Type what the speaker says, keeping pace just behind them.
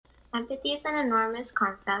Empathy is an enormous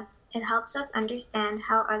concept. It helps us understand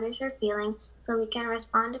how others are feeling so we can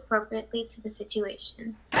respond appropriately to the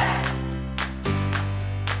situation.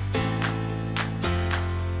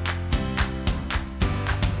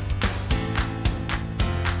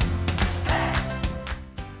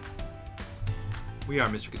 We are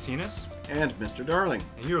Mr. Casinas. And Mr. Darling.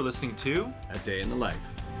 And you're listening to A Day in the Life.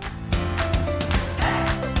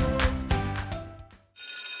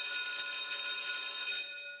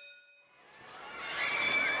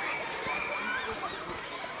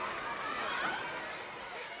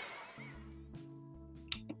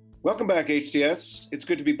 Welcome back, HTS. It's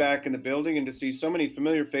good to be back in the building and to see so many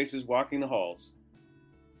familiar faces walking the halls.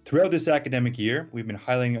 Throughout this academic year, we've been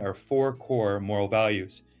highlighting our 4 core moral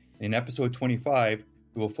values. In episode 25,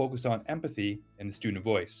 we will focus on empathy and the student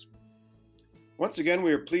voice. Once again,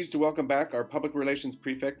 we are pleased to welcome back our public relations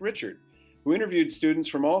prefect, Richard, who interviewed students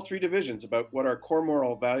from all 3 divisions about what our core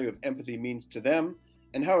moral value of empathy means to them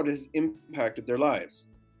and how it has impacted their lives.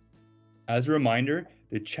 As a reminder,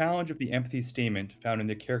 the challenge of the empathy statement found in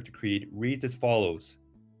the character creed reads as follows: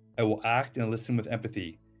 I will act and listen with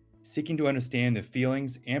empathy, seeking to understand the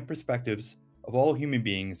feelings and perspectives of all human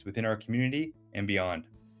beings within our community and beyond.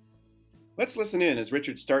 Let's listen in as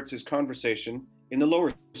Richard starts his conversation in the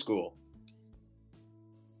lower school.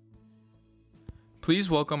 Please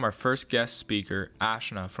welcome our first guest speaker,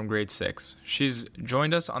 Ashna from grade 6. She's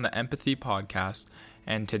joined us on the Empathy podcast,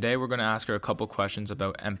 and today we're going to ask her a couple questions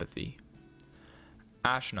about empathy.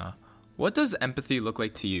 Ashna, what does empathy look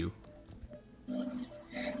like to you?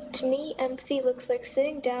 To me, empathy looks like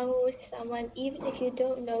sitting down with someone, even if you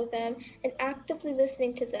don't know them, and actively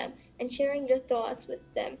listening to them and sharing your thoughts with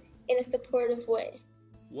them in a supportive way.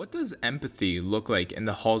 What does empathy look like in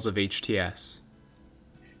the halls of HTS?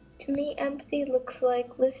 To me, empathy looks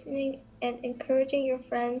like listening and encouraging your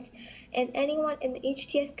friends and anyone in the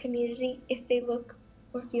HTS community if they look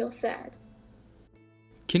or feel sad.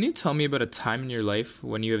 Can you tell me about a time in your life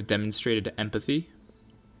when you have demonstrated empathy?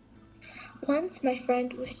 Once my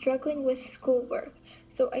friend was struggling with schoolwork,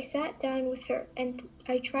 so I sat down with her and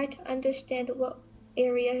I tried to understand what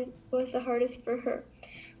area was the hardest for her.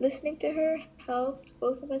 Listening to her helped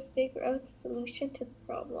both of us figure out the solution to the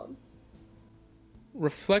problem.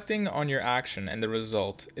 Reflecting on your action and the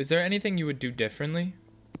result, is there anything you would do differently?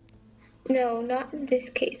 No, not in this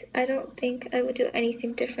case. I don't think I would do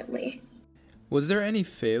anything differently. Was there any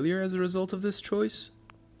failure as a result of this choice?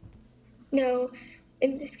 No,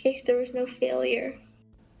 in this case there was no failure.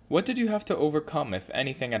 What did you have to overcome, if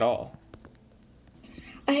anything at all?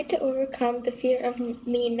 I had to overcome the fear of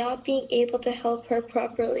me not being able to help her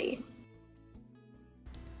properly.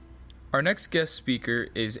 Our next guest speaker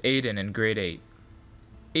is Aiden in grade 8.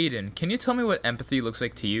 Aiden, can you tell me what empathy looks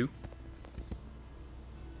like to you?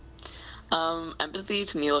 Empathy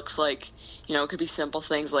to me looks like, it could be simple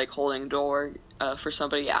things like holding a door for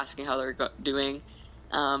somebody, asking how they're doing.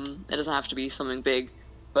 It doesn't have to be something big,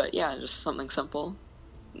 but yeah, just something simple,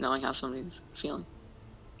 knowing how somebody's feeling.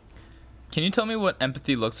 Can you tell me what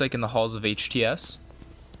empathy looks like in the halls of HTS?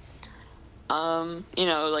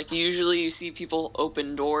 Usually you see people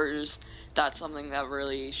open doors. That's something that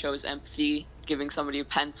really shows empathy. Giving somebody a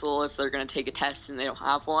pencil if they're going to take a test and they don't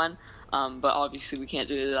have one. But obviously we can't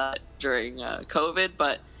do that during COVID,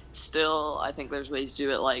 but still I think there's ways to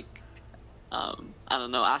do it, like,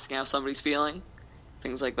 asking how somebody's feeling,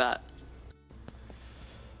 things like that.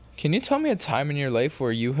 Can you tell me a time in your life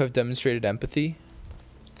where you have demonstrated empathy?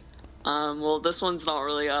 Well, this one's not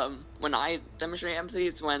really when I demonstrate empathy.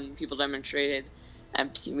 It's when people demonstrated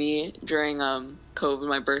empathy to me during COVID.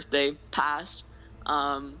 My birthday passed.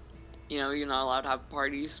 You're not allowed to have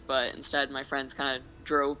parties, but instead my friends kind of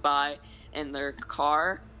drove by in their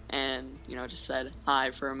car and just said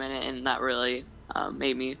hi for a minute, and that really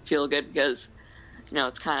made me feel good because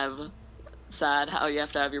it's kind of sad how you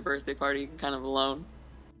have to have your birthday party kind of alone.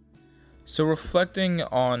 So reflecting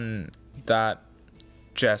on that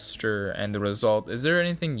gesture and the result, is there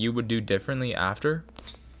anything you would do differently after?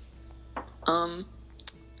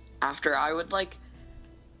 After I would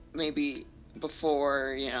maybe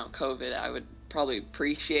before, COVID, I would probably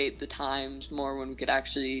appreciate the times more when we could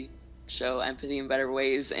actually show empathy in better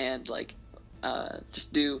ways and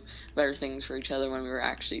just do better things for each other when we were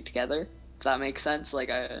actually together, if that makes sense.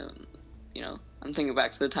 I'm thinking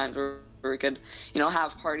back to the times where we could,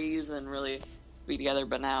 have parties and really be together,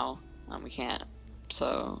 but now we can't.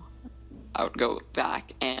 So I would go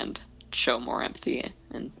back and show more empathy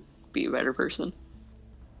and be a better person.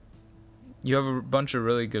 You have a bunch of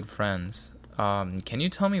really good friends. Can you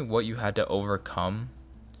tell me what you had to overcome?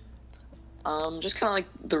 Just kind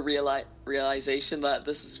of the realization that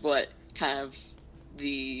this is what kind of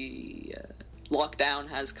the lockdown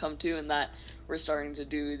has come to, and that we're starting to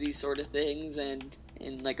do these sort of things. And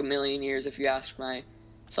in like a million years, if you ask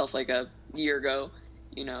myself like a year ago,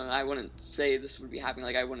 I wouldn't say this would be happening.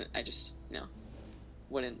 Like I just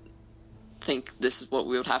wouldn't think this is what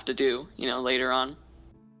we would have to do, later on.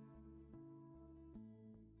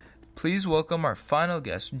 Please welcome our final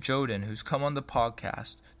guest, Joden, who's come on the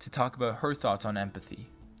podcast to talk about her thoughts on empathy.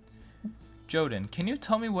 Joden, can you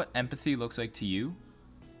tell me what empathy looks like to you?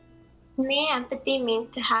 To me, empathy means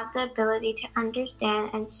to have the ability to understand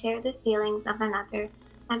and share the feelings of another.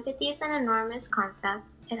 Empathy is an enormous concept.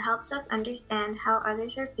 It helps us understand how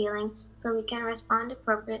others are feeling so we can respond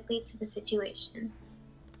appropriately to the situation.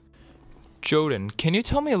 Joden, can you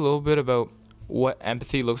tell me a little bit about what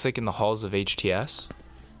empathy looks like in the halls of HTS?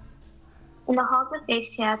 In the halls of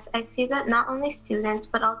HTS, I see that not only students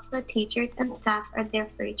but also the teachers and staff are there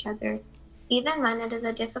for each other. Even when it is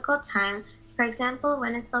a difficult time, for example,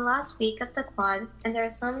 when it's the last week of the quad and there are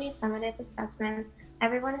so many summative assessments,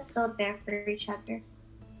 everyone is still there for each other.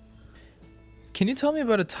 Can you tell me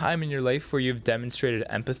about a time in your life where you've demonstrated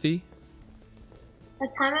empathy? A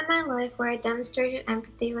time in my life where I demonstrated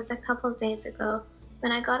empathy was a couple days ago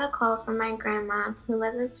when I got a call from my grandma who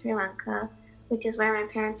lives in Sri Lanka, which is where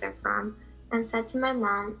my parents are from, and said to my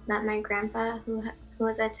mom that my grandpa, who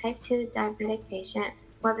was a type 2 diabetic patient,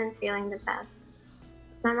 wasn't feeling the best.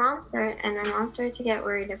 My mom started to get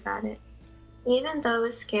worried about it. Even though it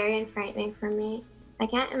was scary and frightening for me, I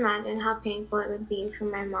can't imagine how painful it would be for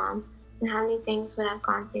my mom and how many things would have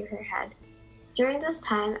gone through her head. During this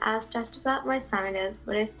time, I was stressed about my summatives,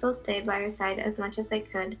 but I still stayed by her side as much as I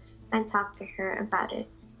could and talked to her about it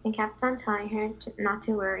and kept on telling her not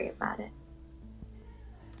to worry about it.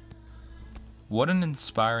 What an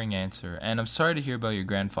inspiring answer, and I'm sorry to hear about your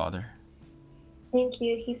grandfather. Thank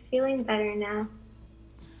you. He's feeling better now.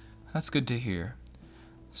 That's good to hear.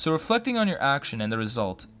 So reflecting on your action and the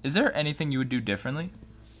result, is there anything you would do differently?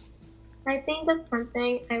 I think that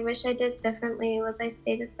something I wish I did differently was I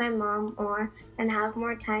stayed with my mom more and have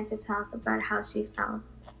more time to talk about how she felt.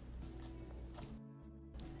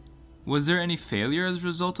 Was there any failure as a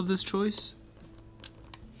result of this choice?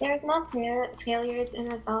 There's no failures in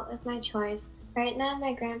result of my choice. Right now,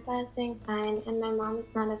 my grandpa is doing fine and my mom is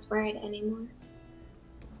not as worried anymore.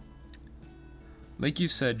 Like you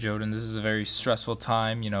said, Joden, this is a very stressful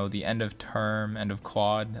time, the end of term, end of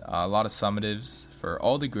quad, a lot of summatives for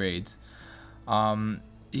all the grades. Do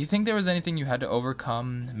you think there was anything you had to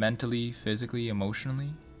overcome mentally, physically,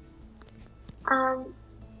 emotionally?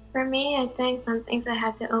 For me, I think some things I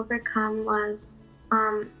had to overcome was,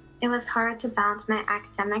 it was hard to balance my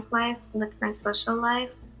academic life with my social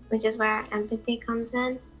life, which is where empathy comes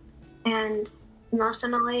in. And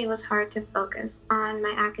emotionally, it was hard to focus on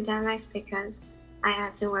my academics because I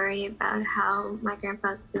had to worry about how my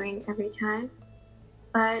grandpa was doing every time.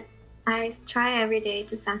 But I try every day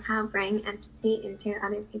to somehow bring empathy into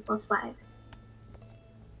other people's lives.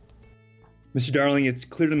 Mr. Darling, it's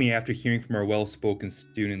clear to me after hearing from our well-spoken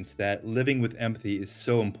students that living with empathy is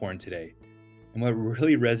so important today. And what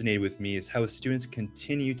really resonated with me is how students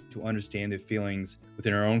continue to understand their feelings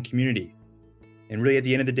within our own community. And really, at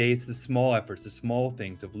the end of the day, it's the small efforts, the small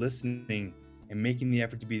things of listening and making the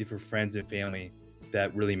effort to be there for friends and family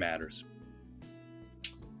that really matters.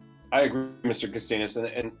 I agree, Mr. Castanis.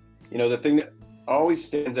 And the thing that always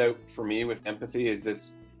stands out for me with empathy is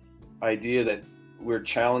this idea that we're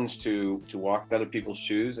challenged to walk in other people's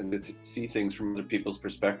shoes and to see things from other people's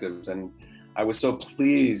perspectives. And I was so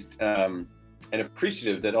pleased and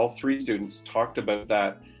appreciative that all three students talked about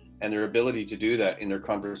that and their ability to do that in their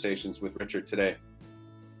conversations with Richard today.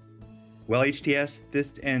 Well, HTS,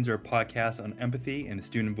 this ends our podcast on empathy and the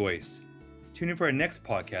student voice. Tune in for our next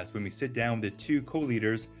podcast when we sit down with the two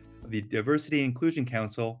co-leaders of the Diversity and Inclusion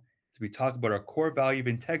Council as we talk about our core value of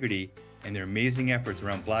integrity and their amazing efforts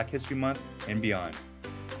around Black History Month and beyond.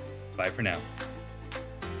 Bye for now.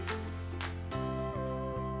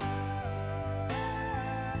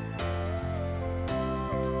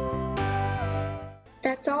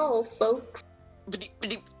 That's all, folks.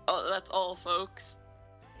 Oh, that's all, folks.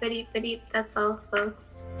 That's all,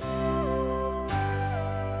 folks.